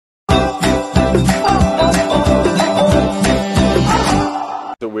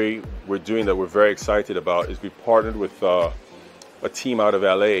doing that we're very excited about is we partnered with a team out of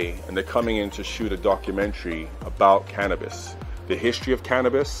LA, and they're coming in to shoot a documentary about cannabis, the history of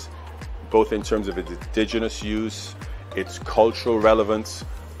cannabis, both in terms of its indigenous use, its cultural relevance,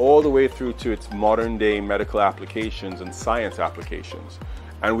 all the way through to its modern day medical applications and science applications.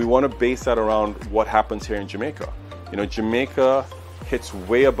 And we want to base that around what happens here in Jamaica. You know, Jamaica hits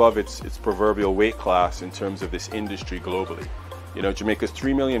way above its proverbial weight class in terms of this industry globally. You know, Jamaica's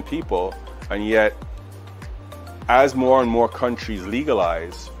 3 million people, and yet as more and more countries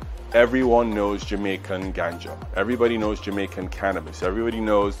legalize, everyone knows Jamaican ganja. Everybody knows Jamaican cannabis. Everybody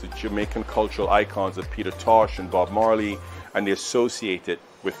knows the Jamaican cultural icons of Peter Tosh and Bob Marley, and they associate it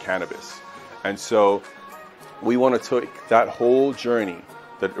with cannabis. And so we want to take that whole journey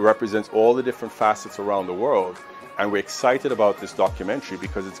that represents all the different facets around the world, and we're excited about this documentary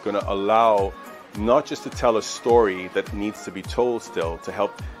because it's going to allow not just to tell a story that needs to be told still, to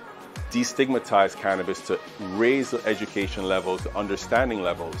help destigmatize cannabis, to raise the education levels, the understanding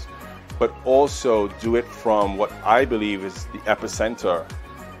levels, but also do it from what I believe is the epicenter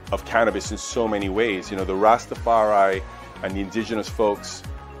of cannabis in so many ways. You know, the Rastafari and the indigenous folks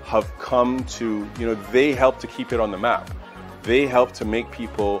have come to, you know, they help to keep it on the map. They help to make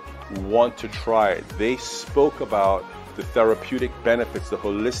people want to try it. They spoke about the therapeutic benefits, the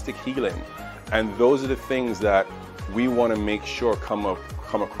holistic healing, and those are the things that we want to make sure come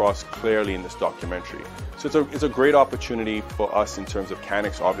across clearly in this documentary. So it's a great opportunity for us in terms of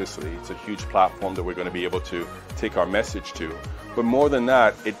CanEx. Obviously, it's a huge platform that we're going to be able to take our message to. But more than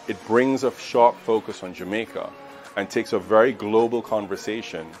that, it brings a sharp focus on Jamaica and takes a very global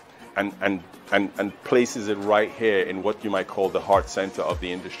conversation and places it right here in what you might call the heart center of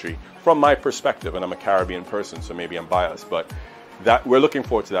the industry. From my perspective, and I'm a Caribbean person, so maybe I'm biased, but that we're looking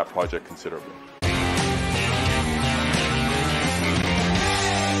forward to that project considerably.